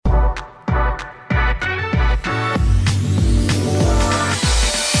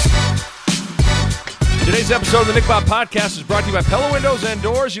This episode of the Nick Bob Podcast is brought to you by Pella Windows and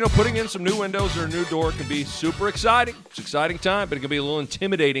Doors. You know, putting in some new windows or a new door can be super exciting. It's an exciting time, but it can be a little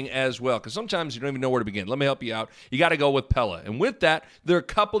intimidating as well, because sometimes you don't even know where to begin. Let me help you out. You got to go with Pella. And with that, there are a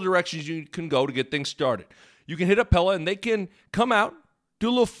couple directions you can go to get things started. You can hit up Pella, and they can come out, do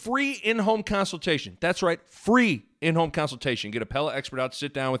a little free in-home consultation. That's right, free in-home consultation. Get a Pella expert out to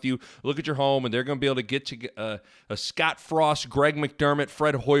sit down with you, look at your home, and they're going to be able to get to a Scott Frost, Greg McDermott,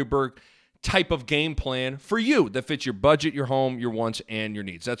 Fred Hoiberg type of game plan for you that fits your budget, your home, your wants, and your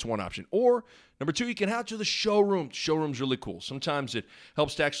needs. That's one option. Or, number two, you can head out to the showroom. The showroom's really cool. Sometimes it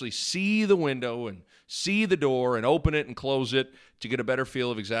helps to actually see the window and see the door and open it and close it to get a better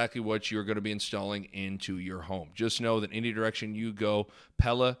feel of exactly what you're going to be installing into your home. Just know that any direction you go,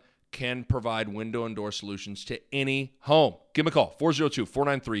 Pella can provide window and door solutions to any home. Give them a call,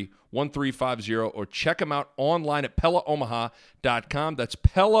 402-493-1350, or check them out online at PellaOmaha.com. That's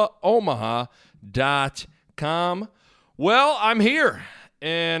PellaOmaha.com. Well, I'm here,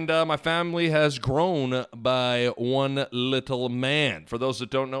 and my family has grown by one little man. For those that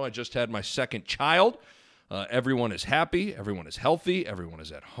don't know, I just had my second child. Everyone is happy, everyone is healthy, everyone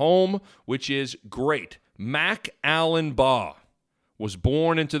is at home, which is great. Mac Allen Baugh was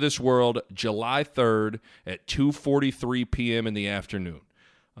born into this world July 3rd at 2:43 p.m. in the afternoon.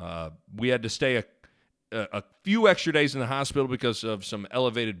 We had to stay a few extra days in the hospital because of some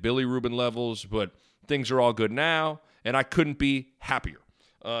elevated bilirubin levels, but things are all good now, and I couldn't be happier.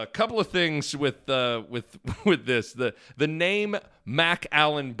 A couple of things with this. The name Mac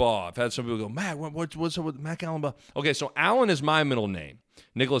Allen Baugh. I've had some people go, Mac, what's up with Mac Allen Baugh? Okay, so Allen is my middle name,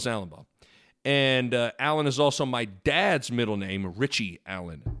 Nicholas Allen Baugh. And Allen is also my dad's middle name, Richie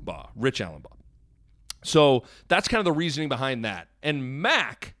Allen Baugh, Rich Allen Baugh. So that's kind of the reasoning behind that. And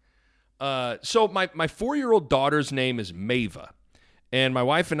Mac, so my 4-year-old daughter's name is Mava. And my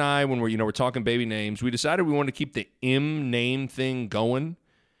wife and I, when we're talking baby names, we decided we wanted to keep the M name thing going.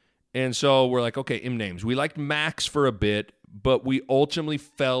 And so we're like, okay, M names. We liked Max for a bit, but we ultimately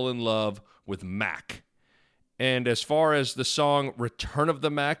fell in love with Mac. And as far as the song Return of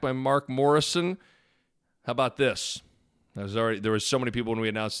the Mac by Mark Morrison, how about this? There was so many people when we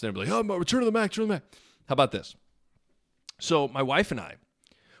announced it, like, oh, Return of the Mac, Return of the Mac. How about this? So my wife and I,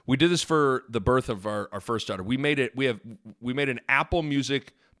 we did this for the birth of our first daughter. We made an Apple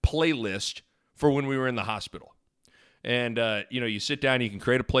Music playlist for when we were in the hospital. And, you sit down, you can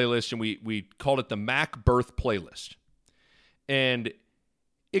create a playlist, and we called it the Mac Birth Playlist. And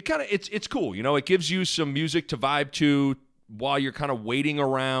it's cool, it gives you some music to vibe to while you're kind of waiting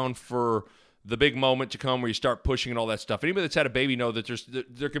around for the big moment to come where you start pushing and all that stuff. Anybody that's had a baby know that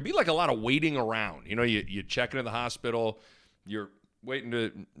there could be like a lot of waiting around. You check into the hospital, you're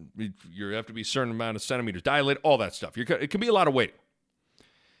waiting you have to be a certain amount of centimeters dilated, all that stuff. It can be a lot of waiting.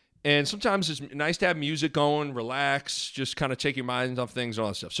 And sometimes it's nice to have music going, relax, just kind of take your mind off things and all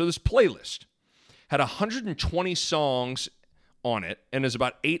that stuff. So this playlist had 120 songs on it, and is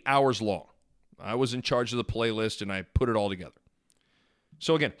about 8 hours long. I was in charge of the playlist, and I put it all together.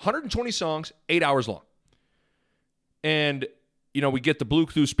 So again, 120 songs, 8 hours long. And, we get the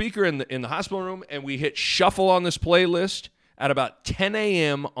Bluetooth speaker in the hospital room, and we hit shuffle on this playlist at about 10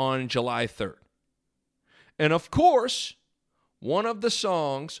 a.m. on July 3rd. And of course, one of the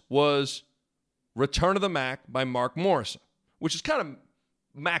songs was Return of the Mac by Mark Morrison, which is kind of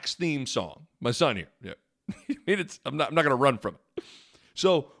Mac's theme song. My son here. Yeah. I'm not going to run from it.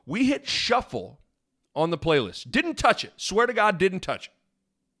 So we hit shuffle on the playlist. Didn't touch it. Swear to God, didn't touch it.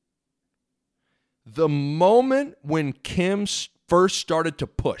 The moment when Kim first started to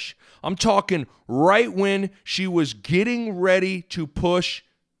push, I'm talking right when she was getting ready to push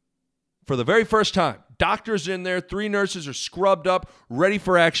for the very first time. Doctors in there, 3 nurses are scrubbed up, ready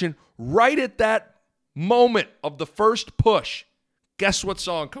for action. Right at that moment of the first push, guess what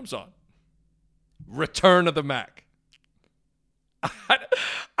song comes on? Return of the Mac.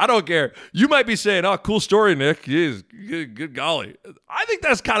 I don't care. You might be saying, oh, cool story, Nick. Jeez, good golly. I think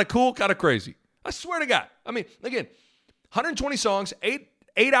that's kind of cool, kind of crazy. I swear to God. I mean, again, 120 songs, 8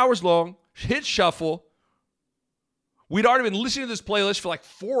 hours long, hit shuffle. We'd already been listening to this playlist for like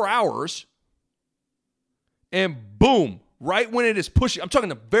 4 hours. And boom, right when it is pushing, I'm talking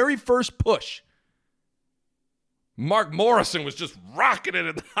the very first push, Mark Morrison was just rocking it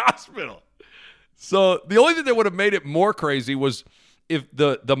in the hospital. So the only thing that would have made it more crazy was if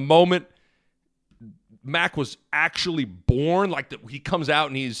the moment Mac was actually born, like he comes out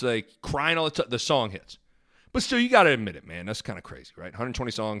and he's like crying all the time, the song hits. But still, you got to admit it, man. That's kind of crazy, right?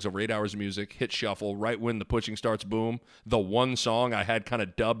 120 songs over 8 hours of music, hit shuffle, right when the pushing starts, boom. The one song I had kind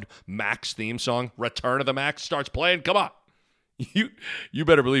of dubbed Mac's theme song, Return of the Mac, starts playing. Come on. You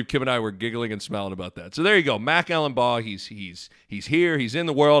better believe Kim and I were giggling and smiling about that. So there you go. Mac Allen Baugh, he's here. He's in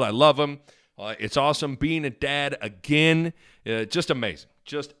the world. I love him. It's awesome being a dad again. Just amazing.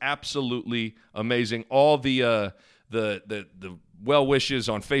 Just absolutely amazing. All the well wishes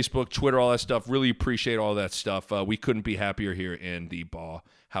on Facebook, Twitter, all that stuff. Really appreciate all that stuff. We couldn't be happier here in the Baugh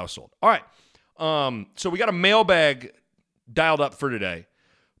household. All right. So we got a mailbag dialed up for today.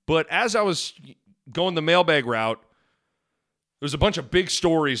 But as I was going the mailbag route, there's a bunch of big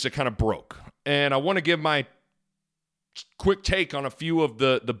stories that kind of broke. And I want to give my quick take on a few of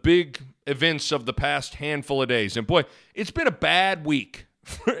the big events of the past handful of days. And boy, it's been a bad week.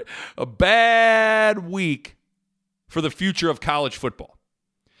 A bad week for the future of college football.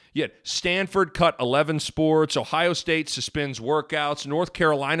 Yet Stanford cut 11 sports, Ohio State suspends workouts, North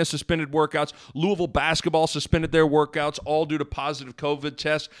Carolina suspended workouts, Louisville basketball suspended their workouts, all due to positive COVID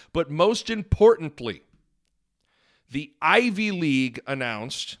tests. But most importantly, the Ivy League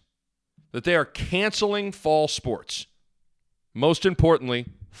announced that they are canceling fall sports. Most importantly,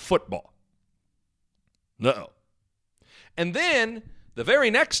 football. No. And then the very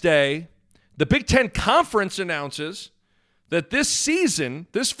next day, the Big Ten Conference announces that this season,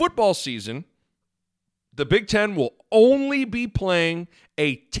 this football season, the Big Ten will only be playing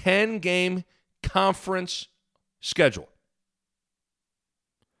a 10-game conference schedule.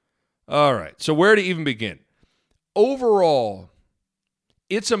 All right, so where to even begin? Overall,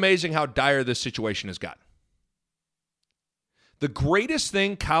 it's amazing how dire this situation has gotten. The greatest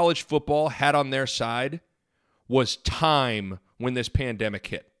thing college football had on their side was time when this pandemic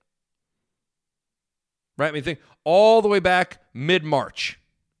hit. Right? I mean, think all the way back mid-March.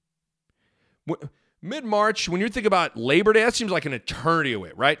 Mid-March, when you think about Labor Day, that seems like an eternity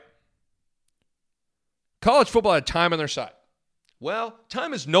away, right? College football had time on their side. Well,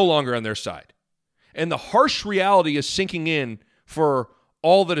 time is no longer on their side. And the harsh reality is sinking in for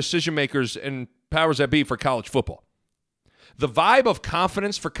all the decision makers and powers that be for college football. The vibe of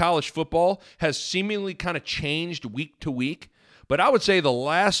confidence for college football has seemingly kind of changed week to week, but I would say the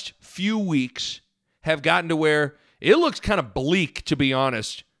last few weeks have gotten to where it looks kind of bleak, to be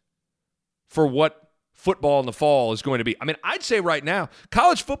honest, for what football in the fall is going to be. I mean, I'd say right now,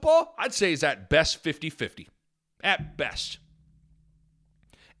 college football, I'd say is at best 50-50. At best.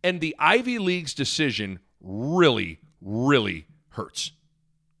 And the Ivy League's decision really, really hurts.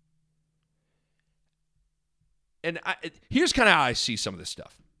 And here's kind of how I see some of this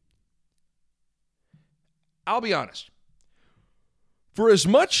stuff. I'll be honest. For as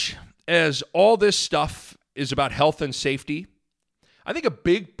much as all this stuff is about health and safety, I think a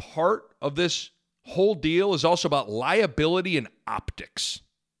big part of this whole deal is also about liability and optics.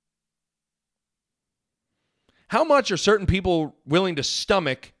 How much are certain people willing to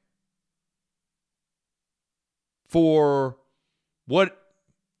stomach for what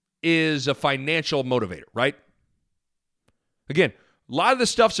is a financial motivator, right? Again, a lot of this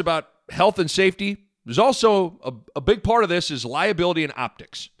stuff's about health and safety. There's also a big part of this is liability and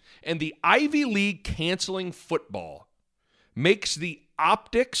optics. And the Ivy League canceling football makes the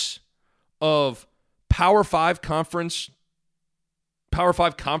optics of Power 5 conferences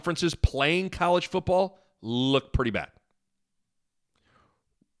playing college football look pretty bad.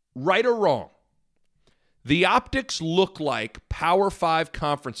 Right or wrong, the optics look like Power 5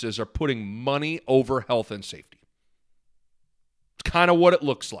 conferences are putting money over health and safety. It's kind of what it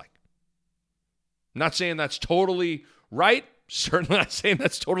looks like. I'm not saying that's totally right. Certainly not saying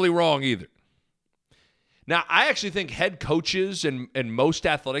that's totally wrong either. Now, I actually think head coaches and most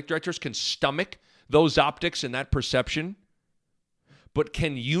athletic directors can stomach those optics and that perception. But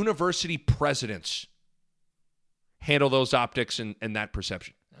can university presidents handle those optics and that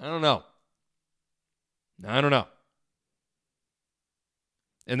perception? I don't know.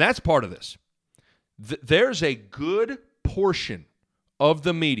 And that's part of this. There's a good portion of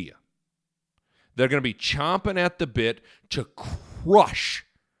the media that are going to be chomping at the bit to crush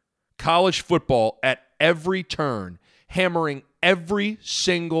college football at every turn, hammering every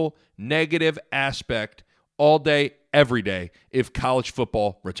single negative aspect all day, every day, if college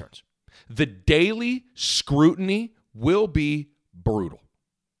football returns. The daily scrutiny will be brutal.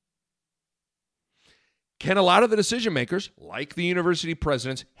 Can a lot of the decision makers, like the university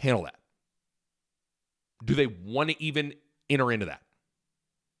presidents, handle that? Do they want to even enter into that?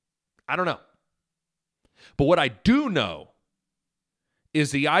 I don't know. But what I do know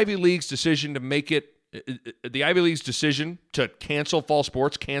is the Ivy League's decision to cancel fall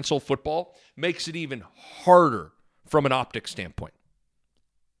sports, cancel football, makes it even harder from an optics standpoint.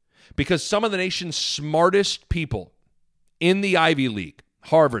 Because some of the nation's smartest people in the Ivy League,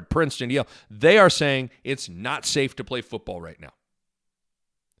 Harvard, Princeton, Yale, they are saying it's not safe to play football right now.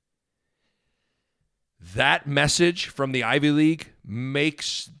 That message from the Ivy League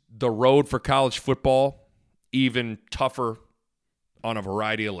makes the road for college football even tougher on a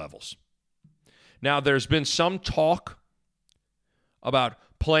variety of levels. Now, there's been some talk about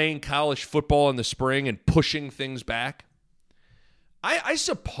playing college football in the spring and pushing things back. I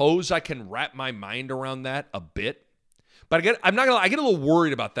suppose I can wrap my mind around that a bit, but I get a little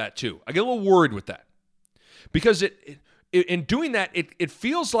worried about that too. I get a little worried with that because in doing that, it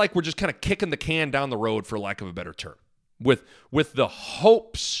feels like we're just kind of kicking the can down the road, for lack of a better term, with the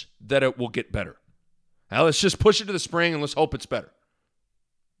hopes that it will get better. Now, let's just push it to the spring and let's hope it's better.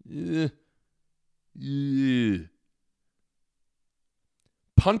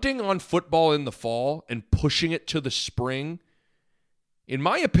 Punting on football in the fall and pushing it to the spring, in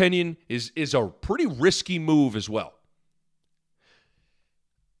my opinion, is a pretty risky move as well.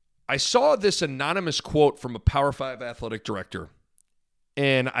 I saw this anonymous quote from a Power 5 athletic director,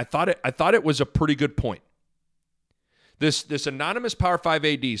 and I thought it was a pretty good point. This anonymous Power 5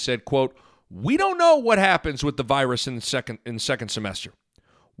 AD said, quote, "We don't know what happens with the virus in second semester.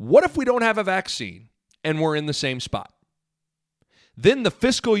 What if we don't have a vaccine and we're in the same spot? Then the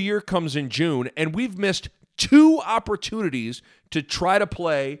fiscal year comes in June, and we've missed 2 opportunities to try to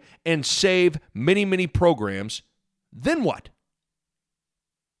play and save many, many programs. Then what?"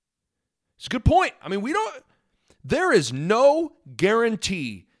 It's a good point. I mean, there is no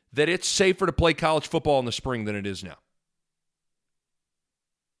guarantee that it's safer to play college football in the spring than it is now.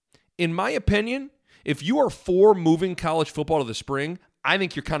 In my opinion, if you are for moving college football to the spring, I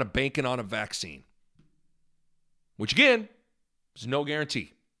think you're kind of banking on a vaccine, which again, is no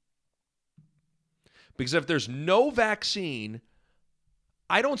guarantee. Because if there's no vaccine,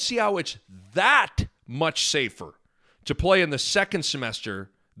 I don't see how it's that much safer to play in the second semester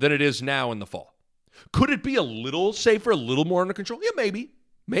than it is now in the fall. Could it be a little safer, a little more under control? Yeah,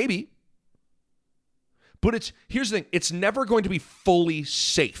 maybe. But here's the thing, it's never going to be fully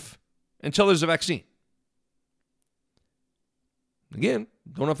safe until there's a vaccine. Again,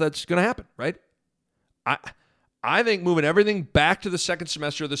 don't know if that's going to happen, right? I think moving everything back to the second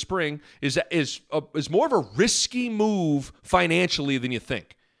semester of the spring is more of a risky move financially than you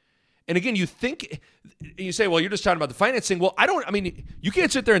think. And again, you say, well, you're just talking about the financing. Well, you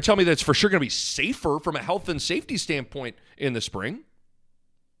can't sit there and tell me that it's for sure going to be safer from a health and safety standpoint in the spring.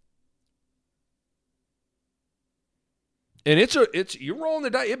 And you're rolling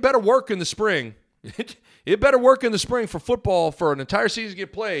the dice. It better work in the spring. It better work in the spring for football for an entire season to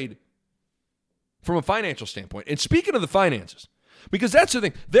get played from a financial standpoint. And speaking of the finances, because that's the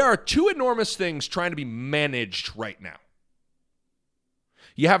thing, there are 2 enormous things trying to be managed right now.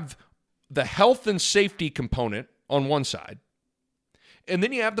 You have the health and safety component on one side, and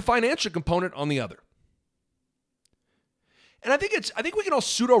then you have the financial component on the other. And I think we can all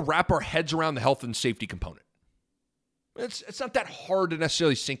pseudo wrap our heads around the health and safety component. It's not that hard to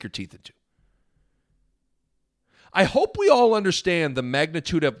necessarily sink your teeth into. I hope we all understand the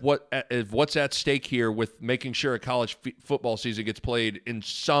magnitude of what's at stake here with making sure a college football season gets played in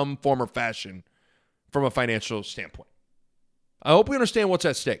some form or fashion from a financial standpoint. I hope we understand what's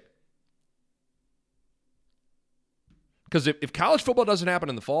at stake. Because if college football doesn't happen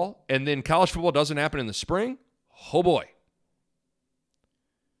in the fall and then college football doesn't happen in the spring, oh boy.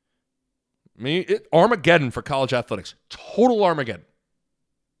 I mean, Armageddon for college athletics. Total Armageddon.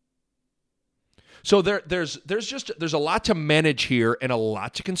 So there's a lot to manage here and a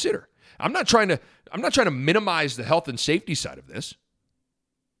lot to consider. I'm not trying to minimize the health and safety side of this.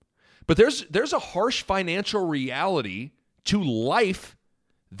 But there's a harsh financial reality to life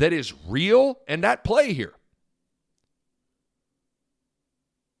that is real and at play here.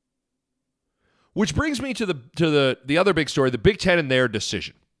 Which brings me to the other big story, the Big Ten and their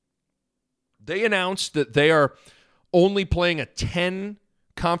decision. They announced that they are only playing a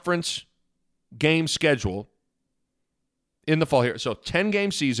 10-conference game schedule in the fall here. So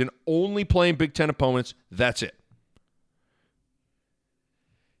 10-game season, only playing Big Ten opponents. That's it.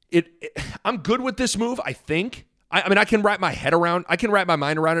 I'm good with this move, I think. I can wrap my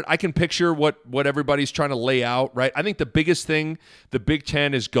mind around it. I can picture what everybody's trying to lay out, right? I think the biggest thing the Big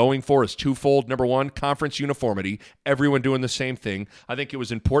Ten is going for is twofold. Number one, conference uniformity, everyone doing the same thing. I think it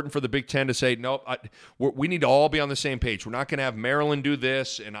was important for the Big Ten to say, nope, we need to all be on the same page. We're not going to have Maryland do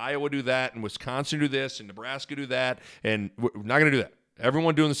this and Iowa do that and Wisconsin do this and Nebraska do that, and we're not going to do that.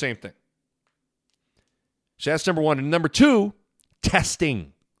 Everyone doing the same thing. So that's number one. And number two,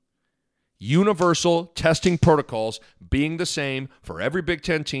 testing. Universal testing protocols being the same for every Big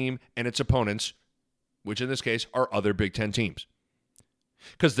Ten team and its opponents, which in this case are other Big Ten teams.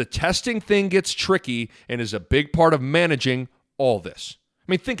 Because the testing thing gets tricky and is a big part of managing all this.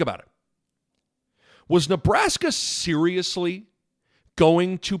 I mean, think about it. Was Nebraska seriously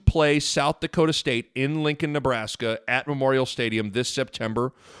going to play South Dakota State in Lincoln, Nebraska at Memorial Stadium this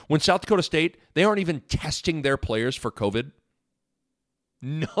September when South Dakota State, they aren't even testing their players for COVID?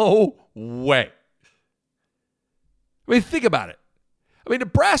 No way. I mean, think about it. I mean,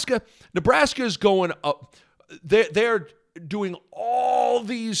 Nebraska is going up. They're doing all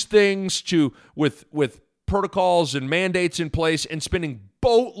these things with protocols and mandates in place and spending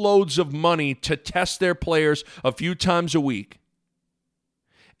boatloads of money to test their players a few times a week.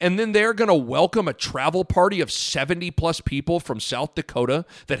 And then they're going to welcome a travel party of 70-plus people from South Dakota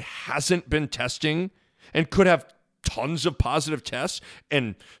that hasn't been testing and could have tons of positive tests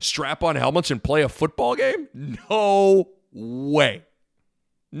and strap on helmets and play a football game? No way.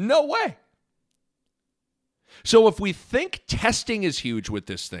 No way. So if we think testing is huge with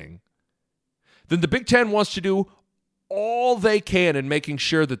this thing, then the Big Ten wants to do all they can in making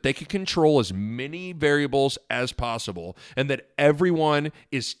sure that they can control as many variables as possible and that everyone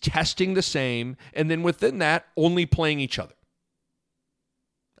is testing the same, and then within that, only playing each other.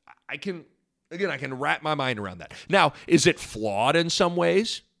 I can wrap my mind around that. Now, is it flawed in some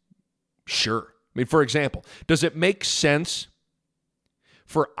ways? Sure. I mean, for example, does it make sense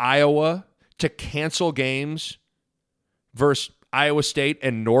for Iowa to cancel games versus Iowa State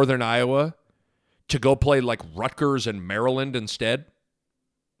and Northern Iowa to go play like Rutgers and Maryland instead?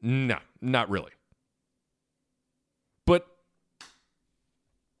 No, not really. But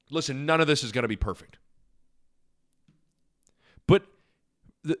listen, none of this is going to be perfect. But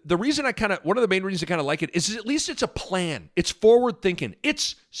the reason one of the main reasons I kind of like it is at least it's a plan. It's forward thinking.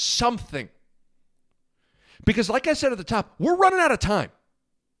 It's something. Because like I said at the top, we're running out of time.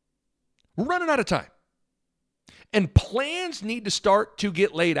 We're running out of time. And plans need to start to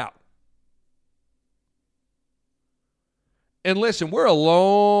get laid out. And listen, we're a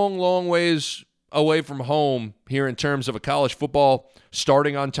long, long ways away from home here in terms of a college football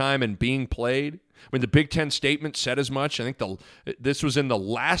starting on time and being played. When the Big Ten statement said as much, I think this was in the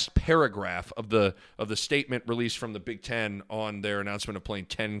last paragraph of the statement released from the Big Ten on their announcement of playing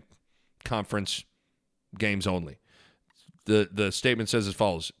 10 conference games only. The statement says as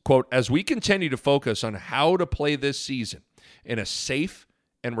follows, quote, "As we continue to focus on how to play this season in a safe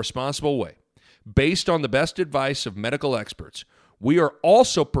and responsible way, based on the best advice of medical experts, we are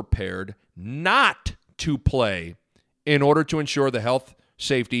also prepared not to play in order to ensure the health,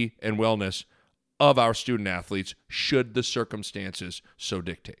 safety, and wellness of our student athletes should the circumstances so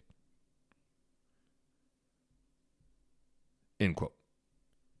dictate." End quote.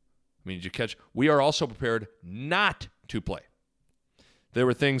 I mean, did you catch? We are also prepared not to play. There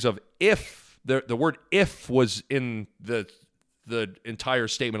were things of if. The word if was in the entire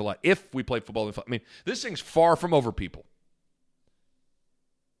statement a lot. If we play football. I mean, this thing's far from over, people.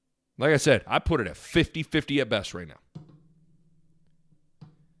 Like I said, I put it at 50-50 at best right now.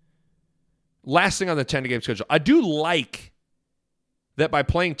 Last thing on the 10-game schedule. I do like that by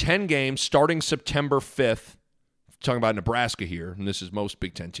playing 10 games starting September 5th, talking about Nebraska here, and this is most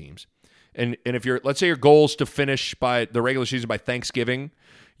Big Ten teams, and if let's say your goal is to finish by the regular season by Thanksgiving,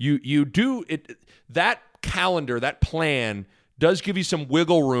 you do it. That calendar, that plan does give you some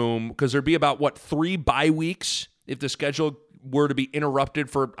wiggle room because there'd be about 3 bye weeks if the schedule were to be interrupted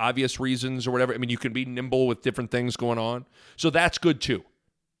for obvious reasons or whatever. I mean, you can be nimble with different things going on, so that's good too.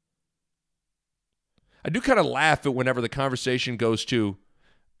 I do kind of laugh at whenever the conversation goes to,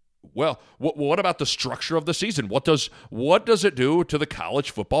 well, what about the structure of the season? What does it do to the college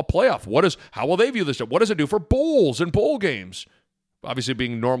football playoff? How will they view this? What does it do for bowls and bowl games? Obviously,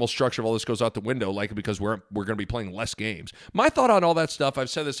 being normal structure of all this goes out the window, likely because we're going to be playing less games. My thought on all that stuff,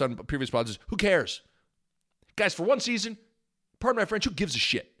 I've said this on previous pods, is who cares? Guys, for one season, pardon my French, who gives a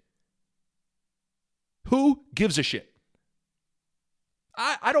shit? Who gives a shit?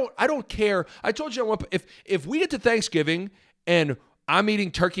 I don't care. I told you if we get to Thanksgiving and I'm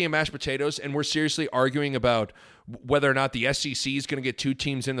eating turkey and mashed potatoes and we're seriously arguing about whether or not the SEC is going to get 2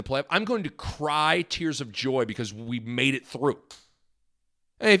 teams in the playoff, I'm going to cry tears of joy because we made it through.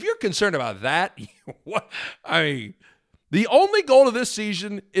 And if you're concerned about that, the only goal of this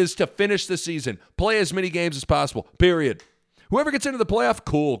season is to finish the season, play as many games as possible, period. Whoever gets into the playoff,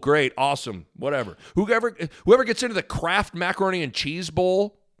 cool, great, awesome, whatever. Whoever gets into the Kraft Macaroni and Cheese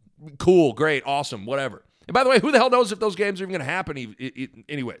Bowl, cool, great, awesome, whatever. And by the way, who the hell knows if those games are even going to happen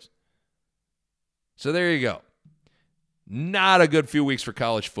anyways? So there you go. Not a good few weeks for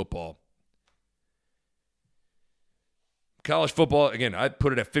college football. College football, again, I'd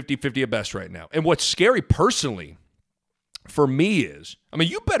put it at 50-50 at best right now. And what's scary personally for me is,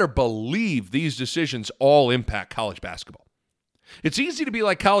 you better believe these decisions all impact college basketball. It's easy to be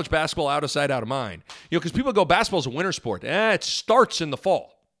like college basketball, out of sight, out of mind. Because people go, basketball's a winter sport. It starts in the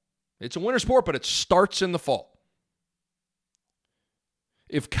fall. It's a winter sport, but it starts in the fall.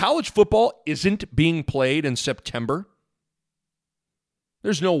 If college football isn't being played in September,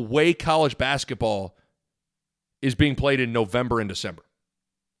 there's no way college basketball is being played in November and December.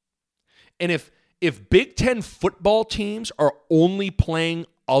 And if Big Ten football teams are only playing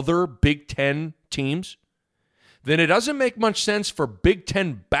other Big Ten teams, then it doesn't make much sense for Big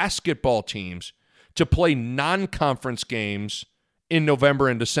Ten basketball teams to play non-conference games in November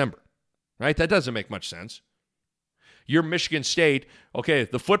and December, right? That doesn't make much sense. You're Michigan State, okay,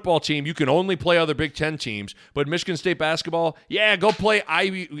 the football team, you can only play other Big Ten teams, but Michigan State basketball, yeah, go play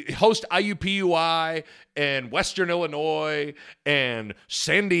host IUPUI and Western Illinois and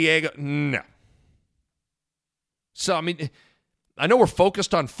San Diego. No. So, I mean, I know we're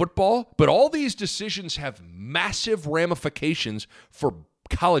focused on football, but all these decisions have massive ramifications for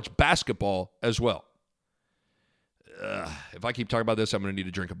college basketball as well. If I keep talking about this, I'm going to need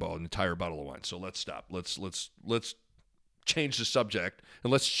to drink an entire bottle of wine. So let's stop. Let's change the subject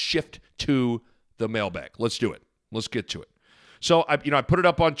and let's shift to the mailbag. Let's do it. Let's get to it. So I put it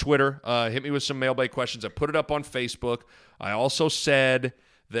up on Twitter. Hit me with some mailbag questions. I put it up on Facebook. I also said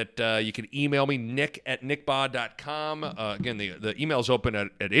that you can email me, nick@nickbaugh.com. Again, the email's open at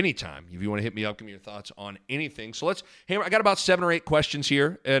any time. If you want to hit me up, give me your thoughts on anything. So let's hammer. I got about 7 or 8 questions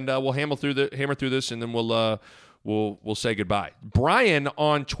here, and we'll hammer through this, and then we'll say goodbye. Brian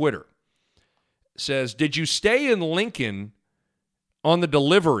on Twitter says, did you stay in Lincoln on the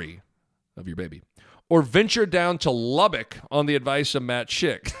delivery of your baby or venture down to Lubbock on the advice of Matt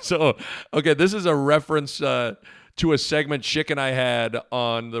Schick? So, okay, this is a reference to a segment Schick and I had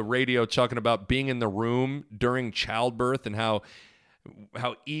on the radio talking about being in the room during childbirth and how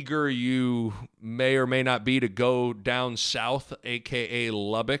eager you may or may not be to go down south, a.k.a.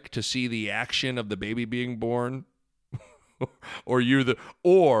 Lubbock, to see the action of the baby being born. or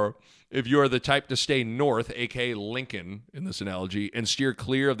if you're the type to stay north, a.k.a. Lincoln in this analogy, and steer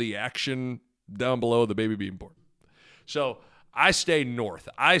clear of the action down below the baby being born. So I stay north.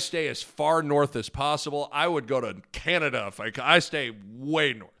 I stay as far north as possible. I would go to Canada if I stay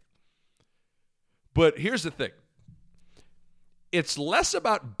way north. But here's the thing. It's less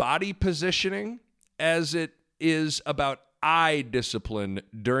about body positioning as it is about eye discipline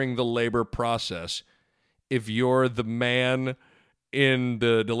during the labor process if you're the man in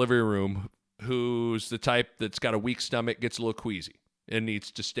the delivery room who's the type that's got a weak stomach, gets a little queasy, and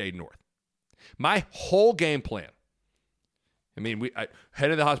needs to stay north. My whole game plan, I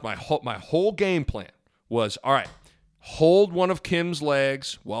headed to the house, my whole game plan was, all right, hold one of Kim's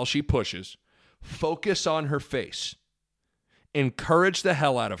legs while she pushes, focus on her face, encourage the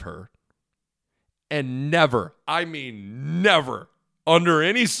hell out of her, and never, under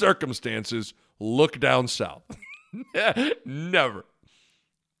any circumstances, look down south. Never.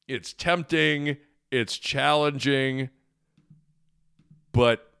 It's tempting, it's challenging,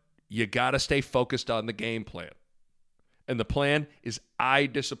 but you got to stay focused on the game plan. And the plan is eye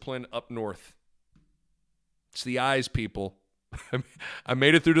discipline up north. It's the eyes, people. I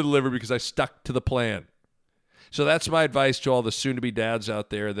made it through to the delivery because I stuck to the plan. So that's my advice to all the soon-to-be dads out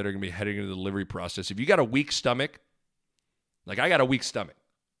there that are going to be heading into the delivery process. If you got a weak stomach, like I got a weak stomach,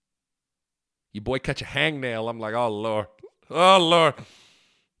 you boy catch a hangnail, I'm like, oh, Lord.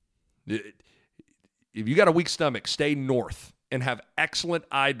 If you got a weak stomach, stay north and have excellent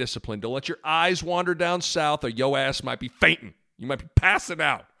eye discipline. Don't let your eyes wander down south or your ass might be fainting. You might be passing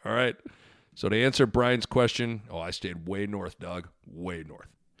out, all right? So to answer Brian's question, I stayed way north, Doug, way north.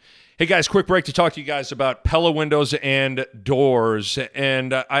 Hey, guys, quick break to talk to you guys about Pella Windows and Doors.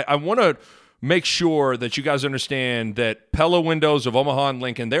 And I want to make sure that you guys understand that Pella Windows of Omaha and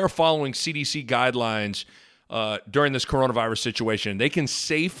Lincoln, they're following CDC guidelines during this coronavirus situation. They can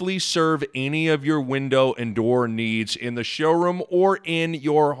safely serve any of your window and door needs in the showroom or in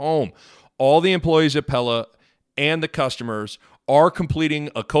your home. All the employees at Pella and the customers are completing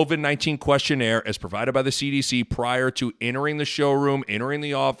a COVID-19 questionnaire as provided by the CDC prior to entering the showroom, entering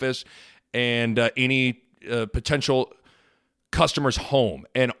the office, and any potential customer's home.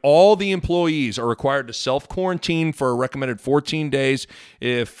 And all the employees are required to self-quarantine for a recommended 14 days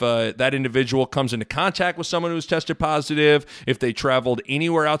if that individual comes into contact with someone who's tested positive, if they traveled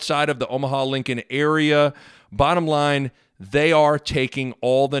anywhere outside of the Omaha-Lincoln area. Bottom line, they are taking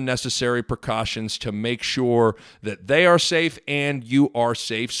all the necessary precautions to make sure that they are safe and you are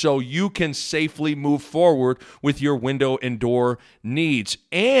safe so you can safely move forward with your window and door needs.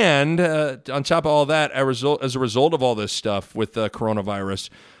 And on top of all that, as a result of all this stuff with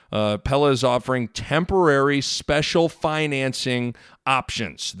coronavirus, Pella is offering temporary special financing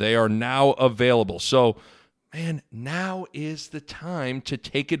options. They are now available. So, man, now is the time to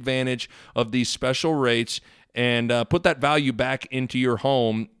take advantage of these special rates and put that value back into your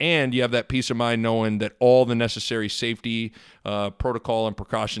home, and you have that peace of mind knowing that all the necessary safety protocol and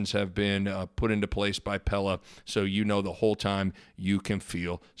precautions have been put into place by Pella, so you know the whole time you can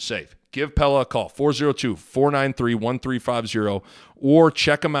feel safe. Give Pella a call, 402-493-1350, or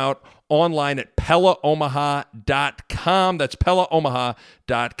check them out online at PellaOmaha.com. That's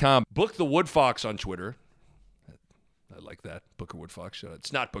PellaOmaha.com. Book the Wood Fox on Twitter. I like that, Booker Wood Fox.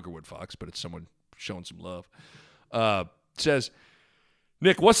 It's not Booker Wood Fox, but it's someone showing some love. Says,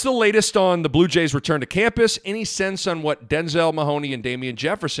 Nick, what's the latest on the Blue Jays' return to campus? Any sense on what Denzel Mahoney and Damian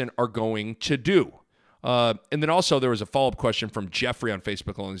Jefferson are going to do? And then also there was a follow-up question from Jeffrey on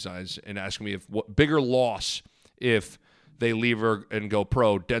Facebook along these lines and asking me if what bigger loss if they leave and go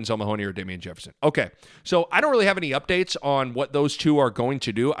pro, Denzel Mahoney or Damian Jefferson. Okay, so I don't really have any updates on what those two are going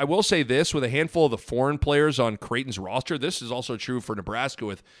to do. I will say this, with a handful of the foreign players on Creighton's roster, this is also true for Nebraska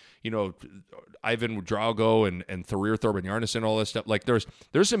with, Ivan Drago and Thorir Thorban-Yarnes and all this stuff. Like there's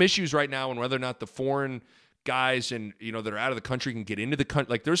some issues right now on whether or not the foreign guys and that are out of the country can get into the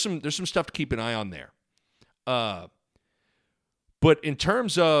country. Like there's some stuff to keep an eye on there. But in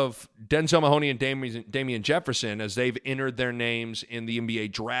terms of Denzel Mahoney and Damian Jefferson, as they've entered their names in the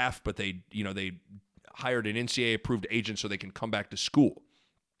NBA draft, but they hired an NCAA-approved agent so they can come back to school.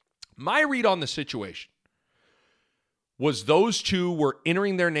 My read on the situation was those two were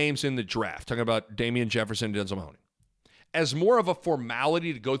entering their names in the draft, talking about Damian Jefferson and Denzel Mahoney, as more of a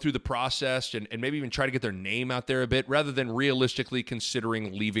formality to go through the process and maybe even try to get their name out there a bit, rather than realistically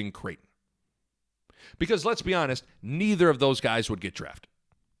considering leaving Creighton. Because let's be honest, neither of those guys would get drafted.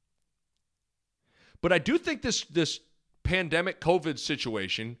 But I do think this pandemic COVID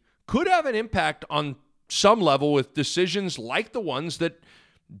situation could have an impact on some level with decisions like the ones that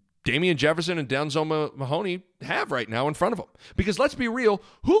Damian Jefferson and Denzel Mahoney have right now in front of them. Because let's be real,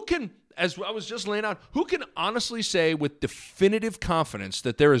 who can, as I was just laying out, who can honestly say with definitive confidence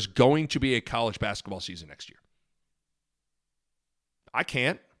that there is going to be a college basketball season next year? I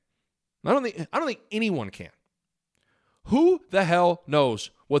can't. I don't think anyone can. Who the hell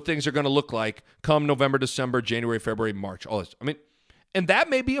knows what things are going to look like come November, December, January, February, March, all this. And that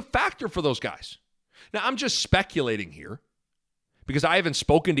may be a factor for those guys. Now, I'm just speculating here because I haven't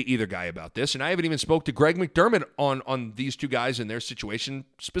spoken to either guy about this, and I haven't even spoke to Greg McDermott on these two guys and their situation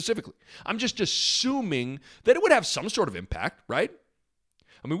specifically. I'm just assuming that it would have some sort of impact, right?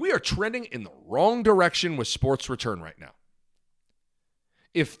 We are trending in the wrong direction with sports return right now.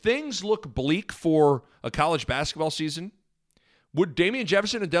 If things look bleak for a college basketball season, would Damian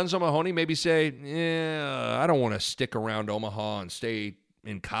Jefferson and Denzel Mahoney maybe say, I don't want to stick around Omaha and stay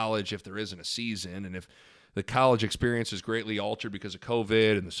in college if there isn't a season, and if the college experience is greatly altered because of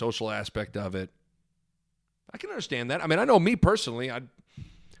COVID and the social aspect of it? I can understand that. I know me personally, I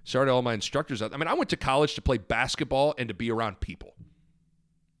started all my instructors out. I went to college to play basketball and to be around people.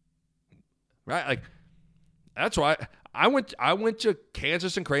 Right? Like, that's why I went to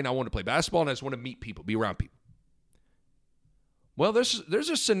Kansas and Creighton. I wanted to play basketball, and I just want to meet people, be around people. Well, there's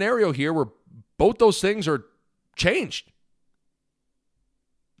a scenario here where both those things are changed.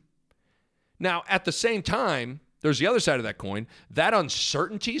 Now, at the same time, there's the other side of that coin. That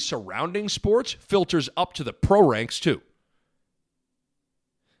uncertainty surrounding sports filters up to the pro ranks too.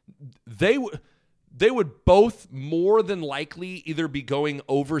 They would both more than likely either be going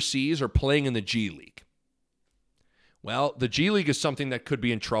overseas or playing in the G League. Well, the G League is something that could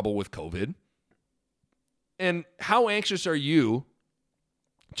be in trouble with COVID. And how anxious are you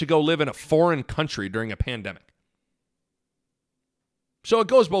to go live in a foreign country during a pandemic? So it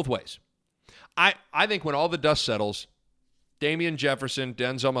goes both ways. I think when all the dust settles, Damian Jefferson,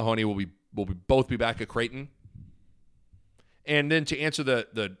 Denzel Mahoney will both be back at Creighton. And then to answer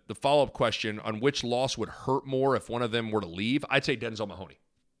the follow-up question on which loss would hurt more if one of them were to leave, I'd say Denzel Mahoney.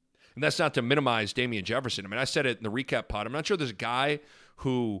 And that's not to minimize Damian Jefferson. I said it in the recap pod. I'm not sure there's a guy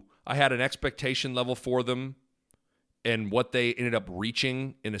who I had an expectation level for them and what they ended up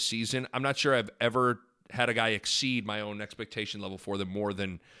reaching in a season. I'm not sure I've ever had a guy exceed my own expectation level for them more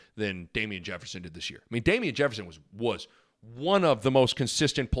than Damian Jefferson did this year. Damian Jefferson was one of the most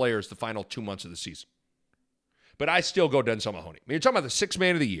consistent players the final 2 months of the season. But I still go Denzel Mahoney. You're talking about the sixth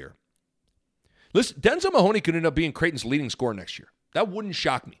man of the year. Listen, Denzel Mahoney could end up being Creighton's leading scorer next year. That wouldn't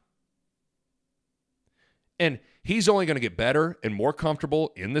shock me. And he's only going to get better and more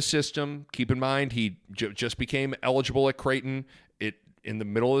comfortable in the system. Keep in mind, he just became eligible at Creighton in the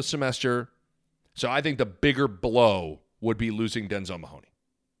middle of the semester. So I think the bigger blow would be losing Denzel Mahoney.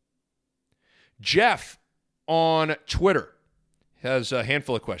 Jeff on Twitter has a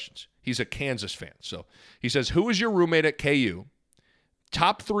handful of questions. He's a Kansas fan. So he says, who was your roommate at KU?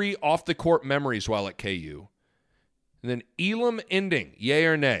 Top 3 off-the-court memories while at KU. And then Elam ending, yay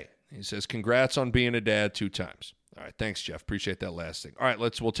or nay? He says, congrats on being a dad 2 times. All right, thanks, Jeff. Appreciate that last thing. All right,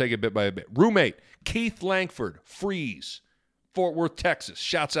 we'll take it bit by bit. Roommate, Keith Langford, Freeze, Fort Worth, Texas.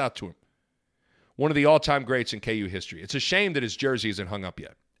 Shouts out to him. One of the all-time greats in KU history. It's a shame that his jersey isn't hung up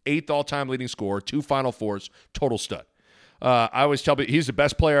yet. 8th all-time leading scorer, 2 Final Fours, total stud. I always tell people he's the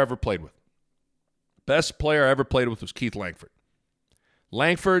best player I ever played with. Best player I ever played with was Keith Langford.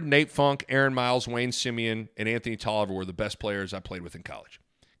 Langford, Nate Funk, Aaron Miles, Wayne Simeon, and Anthony Tolliver were the best players I played with in college.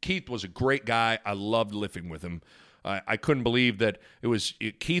 Keith was a great guy. I loved living with him. I couldn't believe that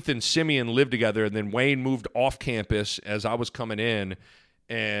Keith and Simeon lived together, and then Wayne moved off campus as I was coming in,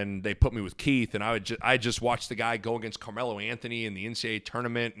 and they put me with Keith, and I just watched the guy go against Carmelo Anthony in the NCAA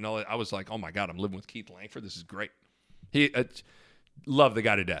tournament, and all that. I was like, oh my God, I'm living with Keith Langford. This is great. Love the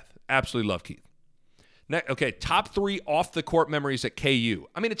guy to death. Absolutely love Keith. Okay, top 3 off-the-court memories at KU.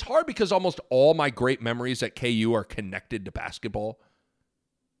 I mean, it's hard because almost all my great memories at KU are connected to basketball.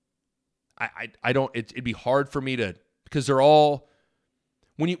 I don't. It'd be hard for me to, because they're all,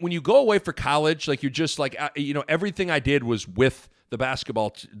 when you go away for college, like you're just like, everything I did was with the basketball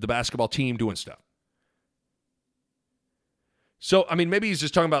team doing stuff. So I mean, maybe he's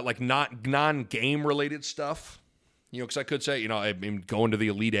just talking about like not non-game related stuff, because I could say, I mean, going to the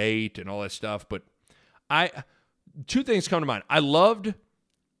Elite Eight and all that stuff, but 2 things come to mind. I loved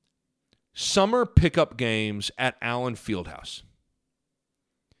summer pickup games at Allen Fieldhouse.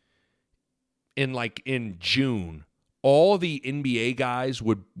 In June, all the NBA guys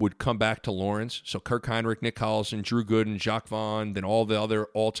would come back to Lawrence. So Kirk Heinrich, Nick Collison, Drew Gooden, Jacques Vaughn, then all the other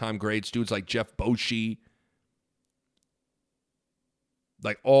all-time greats, dudes like Jeff Boschee.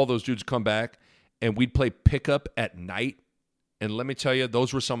 Like all those dudes come back, and we'd play pickup at night. And let me tell you,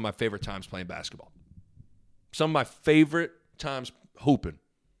 those were some of my favorite times playing basketball. Some of my favorite times hooping.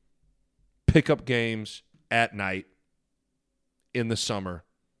 Pickup games at night in the summer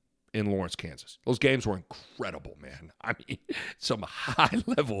in Lawrence, Kansas. Those games were incredible, man. I mean, some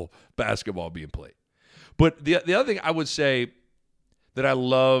high-level basketball being played. But the other thing I would say that I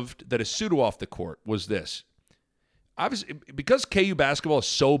loved that is pseudo off the court was this. Obviously, because KU basketball is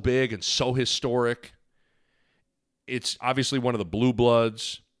so big and so historic, it's obviously one of the blue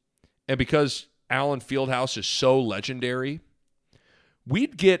bloods. And because Allen Fieldhouse is so legendary,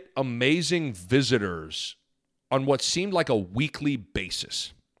 we'd get amazing visitors on what seemed like a weekly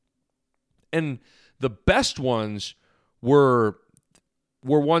basis. And the best ones were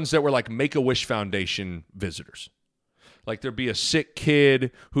ones that were like Make-A-Wish Foundation visitors. Like there'd be a sick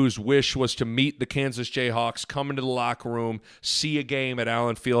kid whose wish was to meet the Kansas Jayhawks, come into the locker room, see a game at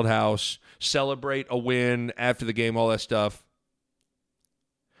Allen Fieldhouse, celebrate a win after the game, all that stuff.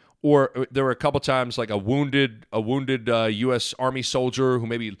 Or there were a couple times like a wounded U.S. Army soldier who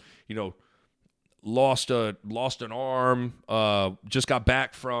maybe, lost an arm, just got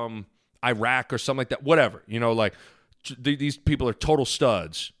back from Iraq or something like that, whatever. These people are total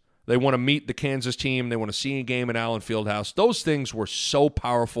studs. They want to meet the Kansas team. They want to see a game at Allen Fieldhouse. Those things were so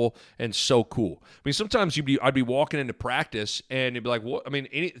powerful and so cool. I mean, sometimes I'd be walking into practice and you'd be like, "What? I mean,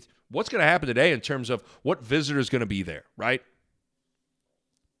 what's going to happen today in terms of what visitor is going to be there, right?"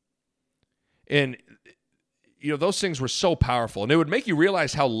 And those things were so powerful, and it would make you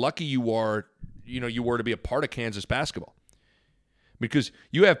realize how lucky you were to be a part of Kansas basketball. Because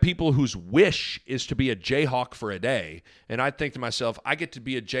you have people whose wish is to be a Jayhawk for a day, and I think to myself, I get to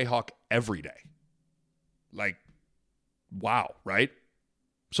be a Jayhawk every day. Like, wow, right?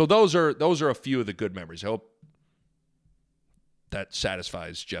 So those are a few of the good memories. I hope that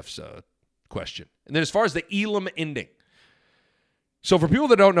satisfies Jeff's question. And then as far as the Elam ending, so for people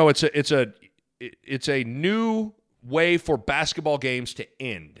that don't know, it's a new way for basketball games to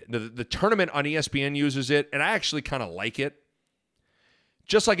end. The tournament on ESPN uses it, and I actually kind of like it.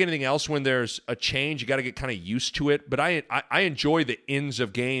 Just like anything else, when there's a change, you got to get kind of used to it. But I enjoy the ends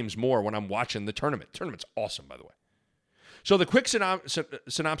of games more when I'm watching the tournament. The tournament's awesome, by the way. So the quick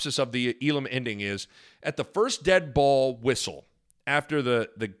synopsis of the Elam ending is, at the first dead ball whistle, after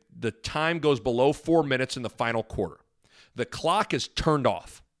the time goes below 4 minutes in the final quarter, the clock is turned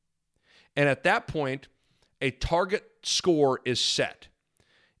off. And at that point, a target score is set,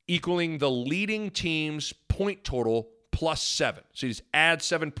 equaling the leading team's point total plus 7. So you just add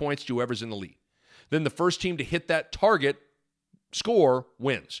 7 points to whoever's in the lead. Then the first team to hit that target score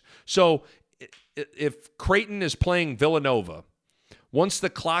wins. So if Creighton is playing Villanova, once the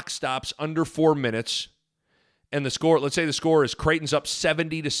clock stops under 4 minutes and the score, let's say the score is Creighton's up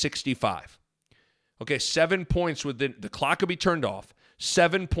 70-65. Okay, 7 points within the clock could be turned off.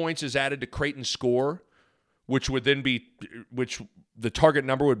 7 points is added to Creighton's score, which the target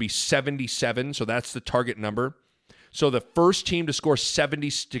number would be 77. So that's the target number. So the first team to score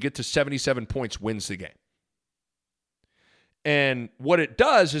 70 to get to 77 points wins the game. And what it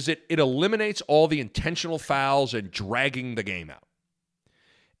does is it eliminates all the intentional fouls and dragging the game out.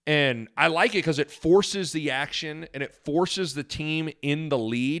 And I like it because it forces the action and it forces the team in the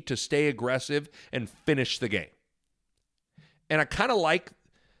lead to stay aggressive and finish the game. And I kind of like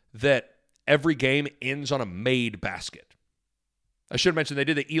that every game ends on a made basket. I should mention they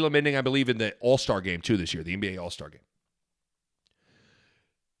did the Elam ending, I believe, in the All-Star game too this year, the NBA All-Star game.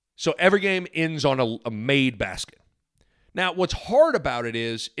 So every game ends on a made basket. Now, what's hard about it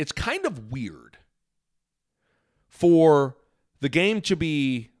is it's kind of weird for the game to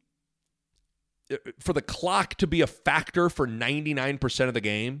be, for the clock to be a factor for 99% of the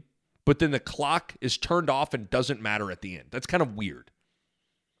game, but then the clock is turned off and doesn't matter at the end. That's kind of weird.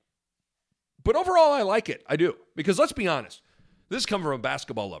 But overall, I like it. I do. Because let's be honest, this is coming from a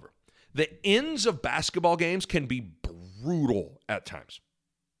basketball lover. The ends of basketball games can be brutal at times.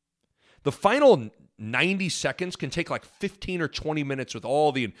 The final 90 seconds can take like 15 or 20 minutes with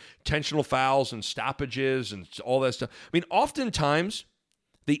all the intentional fouls and stoppages and all that stuff. I mean, oftentimes,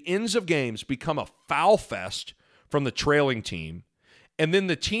 the ends of games become a foul fest from the trailing team, and then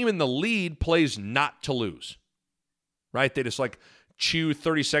the team in the lead plays not to lose, right? They just like chew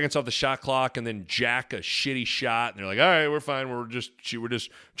 30 seconds off the shot clock and then jack a shitty shot, and they're like, all right, we're fine. We're just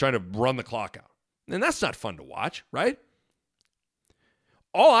trying to run the clock out. And that's not fun to watch, right?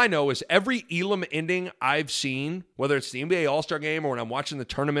 All I know is every Elam ending I've seen, whether it's the NBA All-Star Game or when I'm watching the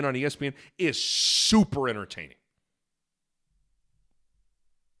tournament on ESPN, is super entertaining.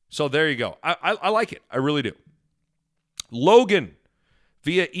 So there you go. I like it. I really do. Logan,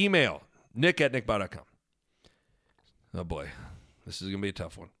 via email, nick@nickbow.com. Oh, boy. This is going to be a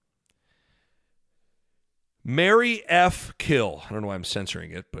tough one. Marry F. Kill. I don't know why I'm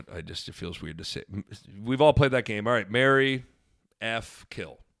censoring it, but it feels weird to say. We've all played that game. All right, marry F.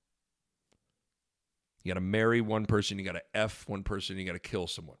 Kill. You got to marry one person. You got to F one person. You got to kill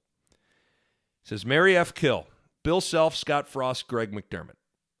someone. It says, marry F. Kill. Bill Self, Scott Frost, Greg McDermott.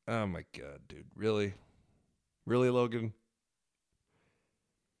 Oh, my God, dude. Really? Really, Logan?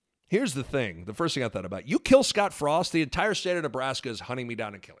 Here's the thing. The first thing I thought about. You kill Scott Frost, the entire state of Nebraska is hunting me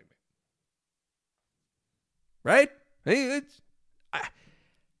down and killing me. Right? It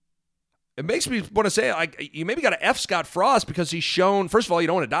makes me want to say, like, you maybe got to F Scott Frost because he's shown, first of all, you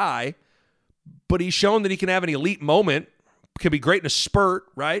don't want to die, but he's shown that he can have an elite moment, can be great in a spurt,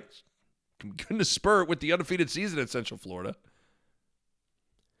 right? Can be good in a spurt with the undefeated season at Central Florida.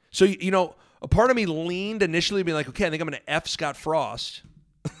 So, you know, a part of me leaned initially being like, okay, I think I'm going to F Scott Frost.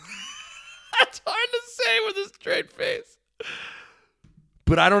 That's hard to say with a straight face.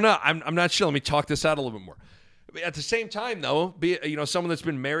 But I don't know. I'm not sure. Let me talk this out a little bit more. At the same time, though, someone that's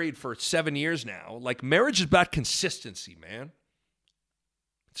been married for 7 years now, like, marriage is about consistency, man.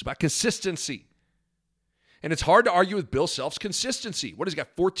 It's about consistency. And it's hard to argue with Bill Self's consistency. What has he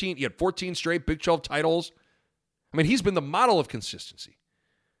got? 14? He had 14 straight Big 12 titles. I mean, he's been the model of consistency.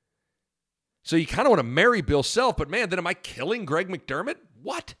 So you kind of want to marry Bill Self, but man, then am I killing Greg McDermott?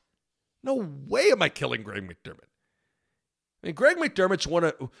 What? No way am I killing Greg McDermott. I mean, Greg McDermott's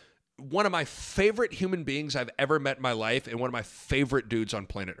one of my favorite human beings I've ever met in my life and one of my favorite dudes on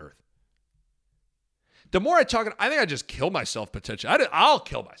planet Earth. The more I talk, I think I just kill myself potentially. I'll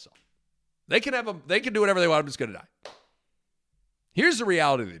kill myself. They can do whatever they want. I'm just going to die. Here's the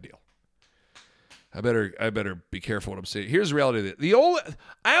reality of the deal. I better be careful what I'm saying. Here's the reality of it.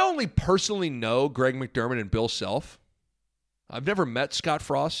 I only personally know Greg McDermott and Bill Self. I've never met Scott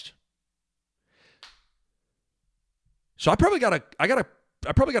Frost. So I probably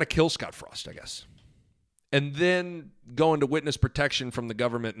gotta kill Scott Frost, I guess. And then go into witness protection from the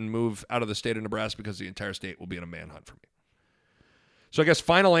government and move out of the state of Nebraska because the entire state will be in a manhunt for me. So I guess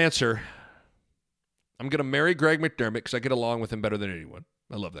final answer, I'm going to marry Greg McDermott because I get along with him better than anyone.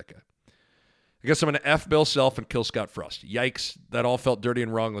 I love that guy. I guess I'm going to F Bill Self and kill Scott Frost. Yikes, that all felt dirty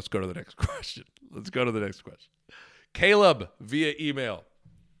and wrong. Let's go to the next question. Caleb, via email,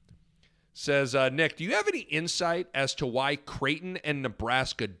 says, Nick, do you have any insight as to why Creighton and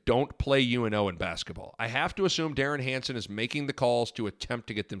Nebraska don't play UNO in basketball? I have to assume Darren Hansen is making the calls to attempt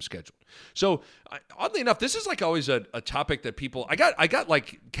to get them scheduled. So, oddly enough, this is like always a topic that people, I got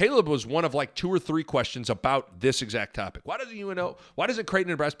like, Caleb was one of like 2 or 3 questions about this exact topic. Why doesn't Creighton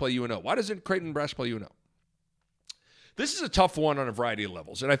and Nebraska play UNO? Why doesn't Creighton and Nebraska play UNO? This is a tough one on a variety of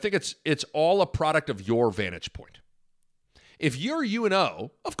levels, and I think it's all a product of your vantage point. If you're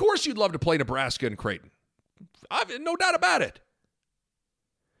UNO, of course you'd love to play Nebraska and Creighton. I've no doubt about it.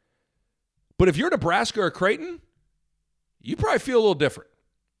 But if you're Nebraska or Creighton, you probably feel a little different.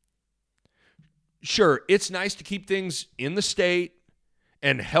 Sure, it's nice to keep things in the state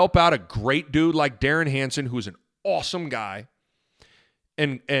and help out a great dude like Darren Hansen, who's an awesome guy,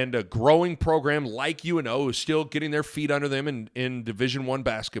 and a growing program like UNO who's still getting their feet under them in Division I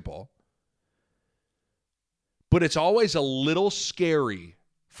basketball. But it's always a little scary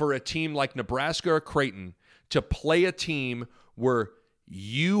for a team like Nebraska or Creighton to play a team where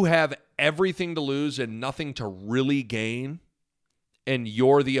you have everything to lose and nothing to really gain, and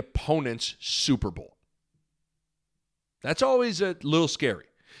you're the opponent's Super Bowl. That's always a little scary.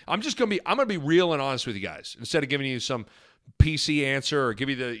 I'm gonna be real and honest with you guys instead of giving you some PC answer or give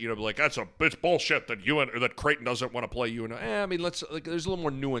you the it's bullshit that Creighton doesn't want to play UNO. There's a little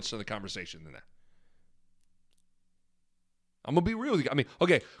more nuance to the conversation than that. I'm going to be real with you.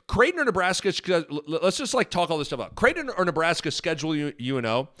 Okay, Creighton or Nebraska, let's just talk all this stuff out. Creighton or Nebraska schedule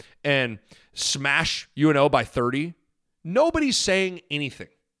UNO and smash UNO by 30. Nobody's saying anything.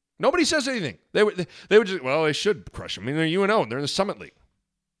 Nobody says anything. They would just, they should crush them. They're UNO. They're in the Summit League.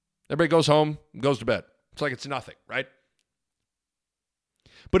 Everybody goes home, goes to bed. It's like it's nothing, right?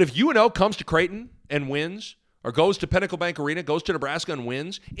 But if UNO comes to Creighton and wins, or goes to Pinnacle Bank Arena, goes to Nebraska and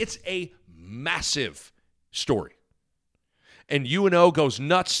wins, it's a massive story. And UNO goes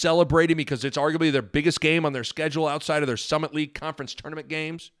nuts celebrating because it's arguably their biggest game on their schedule outside of their Summit League conference tournament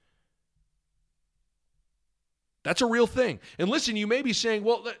games. That's a real thing. And listen, you may be saying,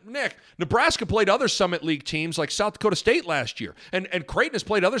 well, Nick, Nebraska played other Summit League teams like South Dakota State last year. And Creighton has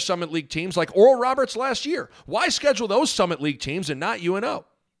played other Summit League teams like Oral Roberts last year. Why schedule those Summit League teams and not UNO?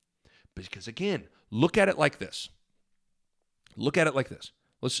 Because, again, look at it like this.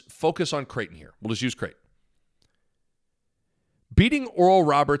 Let's focus on Creighton here. We'll just use Creighton. Beating Oral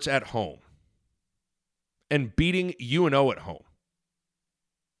Roberts at home and beating UNO at home.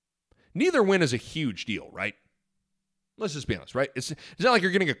 Neither win is a huge deal, right? Let's just be honest, right? It's not like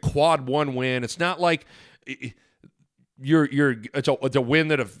you're getting a quad one win. It's not like it's a win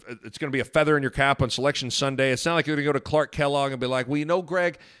that it's going to be a feather in your cap on Selection Sunday. It's not like you're going to go to Clark Kellogg and be like, well,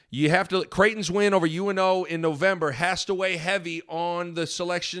 Greg, you have to. Creighton's win over UNO in November has to weigh heavy on the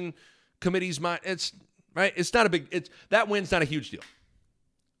selection committee's mind. It's right. It's not a big. That win's not a huge deal.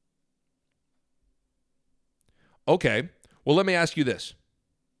 Okay. Well, let me ask you this: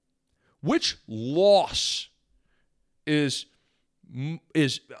 which loss is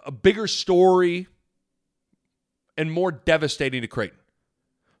a bigger story and more devastating to Creighton?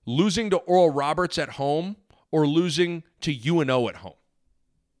 Losing to Oral Roberts at home or losing to UNO at home?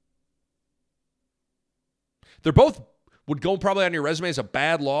 They're both would go probably on your resume as a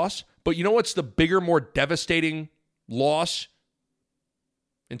bad loss, but you know what's the bigger, more devastating loss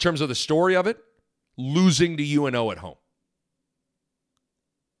in terms of the story of it? Losing to UNO at home.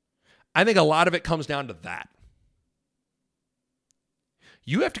 I think a lot of it comes down to that.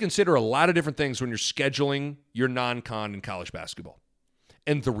 You have to consider a lot of different things when you're scheduling your non-con in college basketball.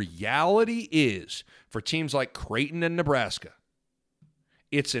 And the reality is, for teams like Creighton and Nebraska,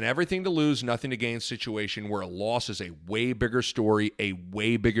 it's an everything to lose, nothing to gain situation where a loss is a way bigger story, a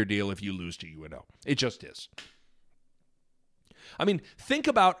way bigger deal if you lose to UNO. It just is. Think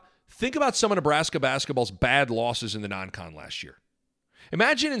about some of Nebraska basketball's bad losses in the non-con last year.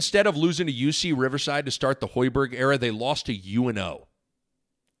 Imagine instead of losing to UC Riverside to start the Hoiberg era, they lost to UNO.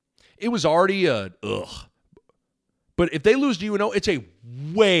 It was already a ugh. But if they lose to UNO, it's a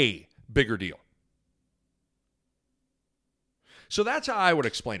way bigger deal. So that's how I would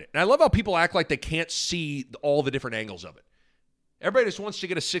explain it. And I love how people act like they can't see all the different angles of it. Everybody just wants to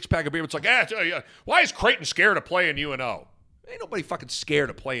get a six-pack of beer. It's like, why is Creighton scared of playing UNO? Ain't nobody fucking scared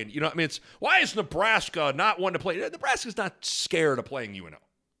of playing. Why is Nebraska not one to play? Nebraska's not scared of playing UNO.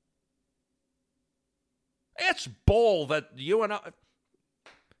 It's bull that UNO.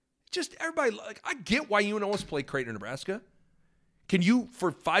 Just everybody, I get why UNO wants to play Creighton or Nebraska. Can you,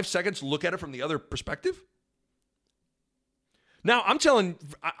 for 5 seconds, look at it from the other perspective? Now, I'm telling,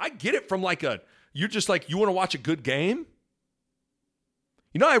 I get it from you're just you want to watch a good game?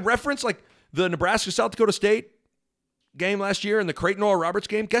 I reference the Nebraska-South Dakota State game last year and the Creighton-Oral Roberts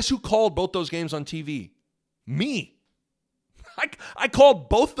game. Guess who called both those games on TV? Me. I called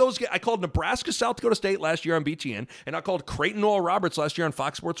both those games. I called Nebraska-South Dakota State last year on BTN, and I called Creighton-Oral Roberts last year on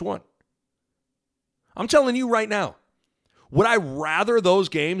Fox Sports 1. I'm telling you right now, would I rather those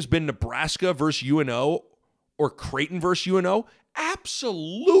games been Nebraska versus UNO or Creighton versus UNO?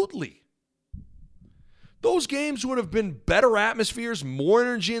 Absolutely. Those games would have been better atmospheres, more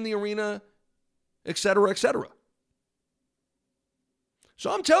energy in the arena, et cetera, et cetera.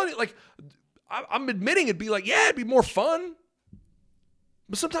 So I'm telling you, like, I'm admitting it'd be like, yeah, it'd be more fun.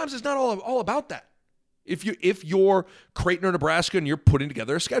 But sometimes it's not all about that. If you're Creighton or Nebraska and you're putting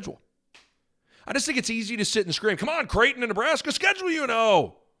together a schedule. I just think it's easy to sit and scream, come on, Creighton and Nebraska, schedule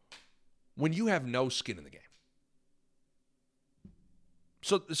UNO, when you have no skin in the game.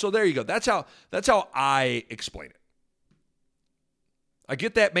 So there you go. That's how I explain it. I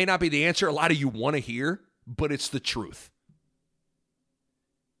get that may not be the answer a lot of you want to hear, but it's the truth.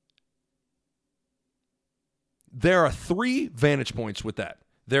 There are 3 vantage points with that.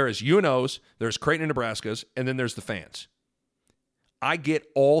 There is UNO's, there's Creighton and Nebraska's, and then there's the fans. I get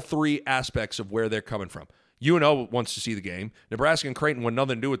all 3 aspects of where they're coming from. UNO wants to see the game. Nebraska and Creighton want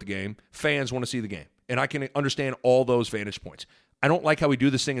nothing to do with the game. Fans want to see the game. And I can understand all those vantage points. I don't like how we do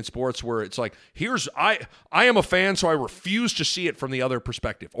this thing in sports where it's like, I am a fan, so I refuse to see it from the other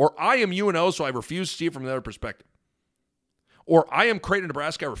perspective. Or I am UNO, so I refuse to see it from the other perspective. Or I am Creighton,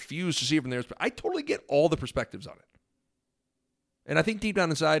 Nebraska, I refuse to see it from theirs. I totally get all the perspectives on it. And I think deep down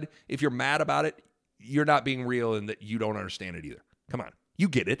inside, if you're mad about it, you're not being real and that you don't understand it either. Come on. You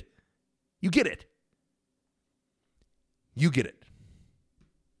get it. You get it. You get it.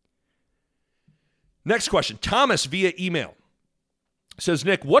 Next question. Thomas via email says,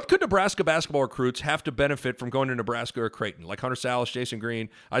 Nick, what could Nebraska basketball recruits have to benefit from going to Nebraska or Creighton? Like Hunter Salas, Jason Green,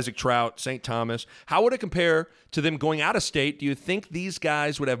 Isaac Trout, St. Thomas. How would it compare to them going out of state? Do you think these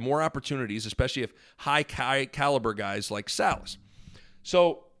guys would have more opportunities, especially if high caliber guys like Salas?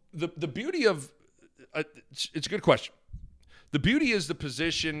 So the beauty of it's a good question. The beauty is the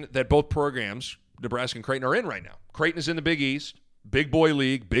position that both programs, Nebraska and Creighton, are in right now. Creighton is in the Big East, big boy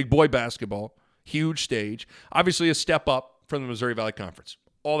league, big boy basketball, huge stage. Obviously a step up from the Missouri Valley Conference.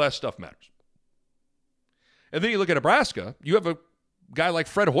 All that stuff matters. And then you look at Nebraska, you have a guy like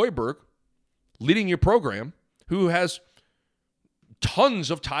Fred Hoiberg leading your program who has tons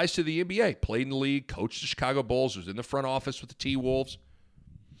of ties to the NBA, played in the league, coached the Chicago Bulls, was in the front office with the T-Wolves.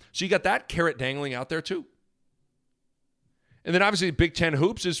 So you got that carrot dangling out there too. And then obviously Big Ten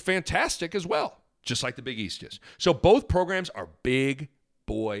Hoops is fantastic as well, just like the Big East is. So both programs are big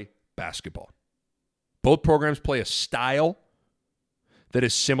boy basketball. Both programs play a style that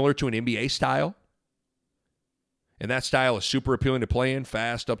is similar to an NBA style. And that style is super appealing to play in.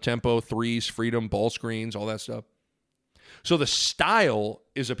 Fast, up-tempo, threes, freedom, ball screens, all that stuff. So the style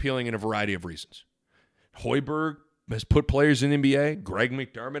is appealing in a variety of reasons. Hoiberg has put players in the NBA. Greg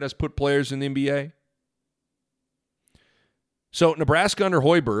McDermott has put players in the NBA. So Nebraska under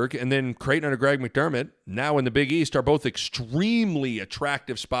Hoiberg and then Creighton under Greg McDermott, now in the Big East, are both extremely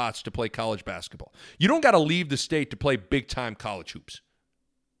attractive spots to play college basketball. You don't got to leave the state to play big-time college hoops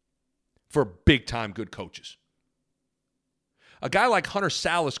for big-time good coaches. A guy like Hunter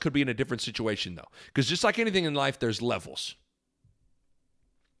Salas could be in a different situation, though, because just like anything in life, there's levels.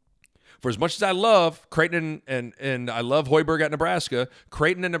 For as much as I love Creighton and I love Hoiberg at Nebraska,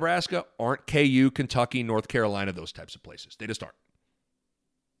 Creighton and Nebraska aren't KU, Kentucky, North Carolina, those types of places. They just aren't.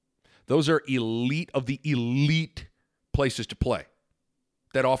 Those are elite of the elite places to play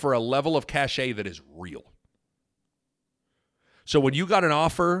that offer a level of cachet that is real. So when you got an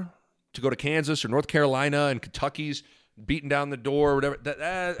offer to go to Kansas or North Carolina and Kentucky's beating down the door or whatever,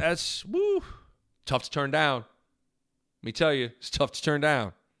 that's tough to turn down. Let me tell you, it's tough to turn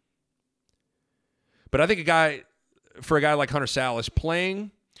down. But I think for a guy like Hunter Salas,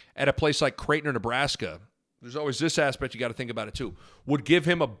 playing at a place like Creighton or Nebraska, there's always this aspect you got to think about it too, would give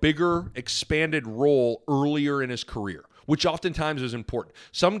him a bigger, expanded role earlier in his career, which oftentimes is important.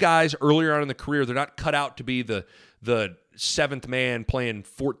 Some guys earlier on in the career, they're not cut out to be the seventh man playing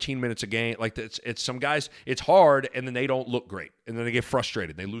 14 minutes a game. Like it's some guys, it's hard, and then they don't look great, and then they get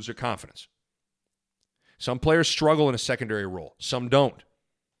frustrated. They lose their confidence. Some players struggle in a secondary role. Some don't.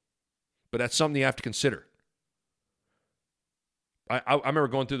 But that's something you have to consider. I remember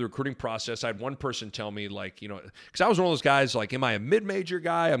going through the recruiting process. I had one person tell me, like, because I was one of those guys, like, am I a mid-major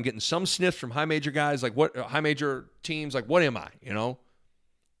guy? I'm getting some sniffs from high-major guys. Like, what high-major teams? Like, what am I?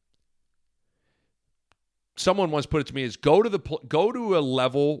 Someone once put it to me as go to a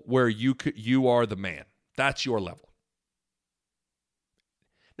level where you are the man. That's your level.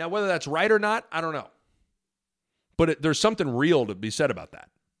 Now, whether that's right or not, I don't know. But there's something real to be said about that.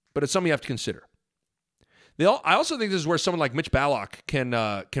 But it's something you have to consider. I also think this is where someone like Mitch Ballock can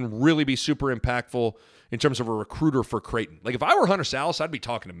really be super impactful in terms of a recruiter for Creighton. Like, if I were Hunter Salas, I'd be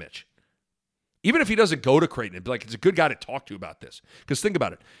talking to Mitch. Even if he doesn't go to Creighton, it'd be like, it's a good guy to talk to about this. Because think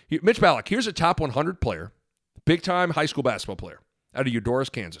about it. Mitch Ballock, here's a top 100 player, big-time high school basketball player out of Eudora,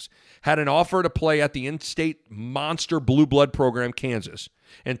 Kansas. Had an offer to play at the in-state monster blue blood program, Kansas,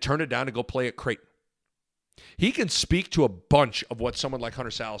 and turned it down to go play at Creighton. He can speak to a bunch of what someone like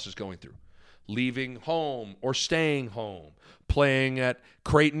Hunter Salas is going through. Leaving home or staying home, playing at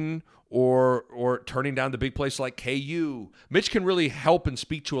Creighton or turning down the big place like KU. Mitch can really help and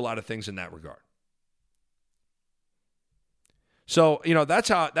speak to a lot of things in that regard. So, that's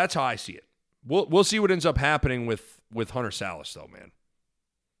how I see it. We'll see what ends up happening with Hunter Salas, though, man.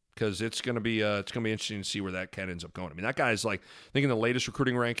 Because it's gonna be interesting to see where that cat ends up going. I mean, that guy's like, I think in the latest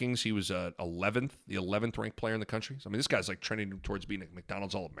recruiting rankings, he was the 11th ranked player in the country. So, I mean, this guy's like trending towards being a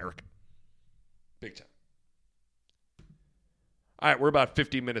McDonald's All-American. Big time. All right, we're about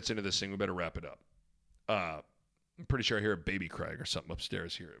 15 minutes into this thing. We better wrap it up. I'm pretty sure I hear a baby crying or something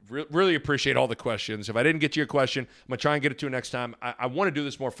upstairs here. Really appreciate all the questions. If I didn't get to your question, I'm going to try and get it to you next time. I want to do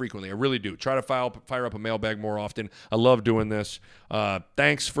this more frequently. I really do. Try to fire up a mailbag more often. I love doing this.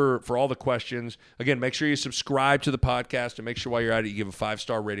 Thanks for all the questions. Again, make sure you subscribe to the podcast, and make sure while you're at it, you give a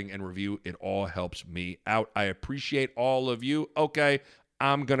 5-star rating and review. It all helps me out. I appreciate all of you. Okay,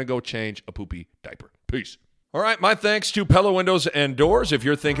 I'm going to go change a poopy diaper. Peace. All right, my thanks to Pella Windows and Doors. If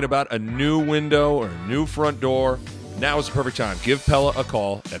you're thinking about a new window or a new front door, now is the perfect time. Give Pella a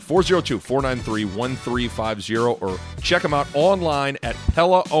call at 402-493-1350 or check them out online at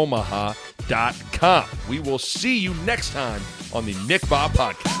PellaOmaha.com. We will see you next time on the Nick Bob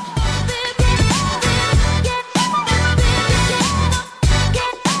Podcast.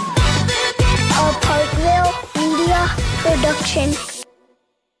 A Parkville Media Production.